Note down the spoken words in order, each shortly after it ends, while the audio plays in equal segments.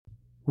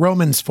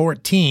Romans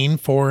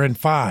 14:4 and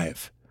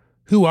 5.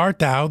 Who art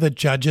thou that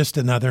judgest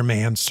another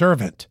man's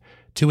servant?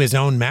 To his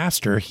own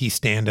master he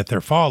standeth or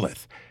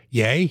falleth.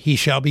 Yea, he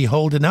shall be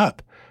holden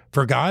up,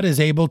 for God is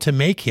able to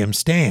make him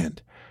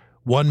stand.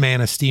 One man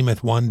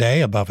esteemeth one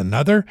day above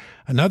another,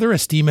 another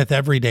esteemeth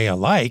every day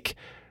alike.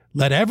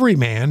 Let every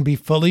man be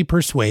fully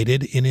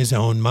persuaded in his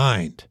own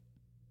mind.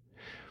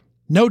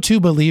 No two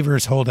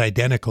believers hold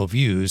identical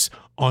views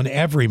on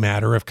every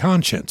matter of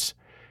conscience.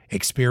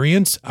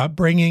 Experience,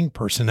 upbringing,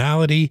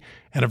 personality,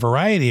 and a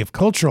variety of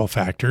cultural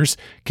factors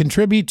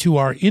contribute to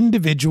our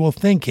individual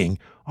thinking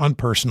on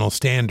personal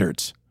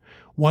standards.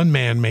 One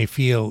man may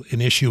feel an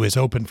issue is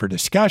open for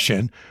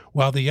discussion,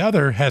 while the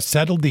other has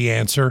settled the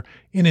answer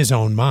in his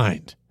own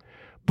mind.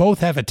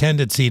 Both have a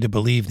tendency to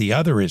believe the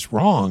other is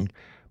wrong,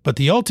 but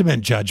the ultimate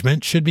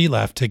judgment should be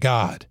left to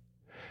God.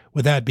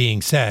 With that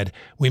being said,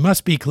 we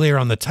must be clear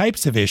on the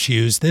types of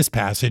issues this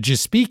passage is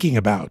speaking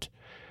about.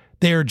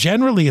 They are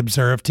generally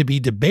observed to be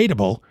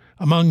debatable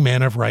among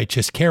men of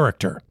righteous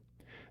character.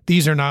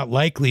 These are not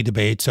likely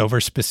debates over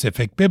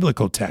specific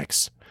biblical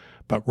texts,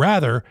 but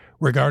rather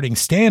regarding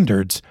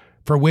standards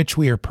for which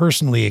we are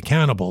personally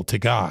accountable to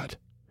God.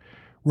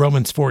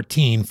 Romans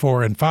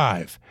 14:4 and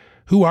 5.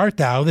 Who art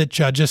thou that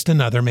judgest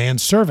another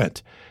man's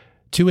servant?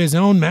 To his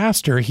own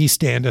master he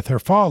standeth or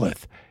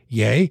falleth.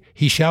 Yea,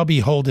 he shall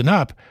be holden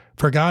up,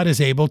 for God is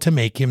able to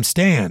make him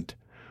stand.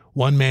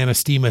 One man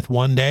esteemeth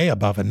one day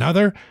above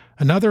another,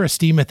 another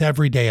esteemeth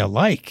every day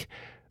alike.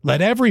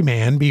 Let every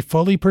man be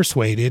fully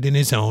persuaded in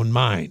his own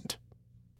mind.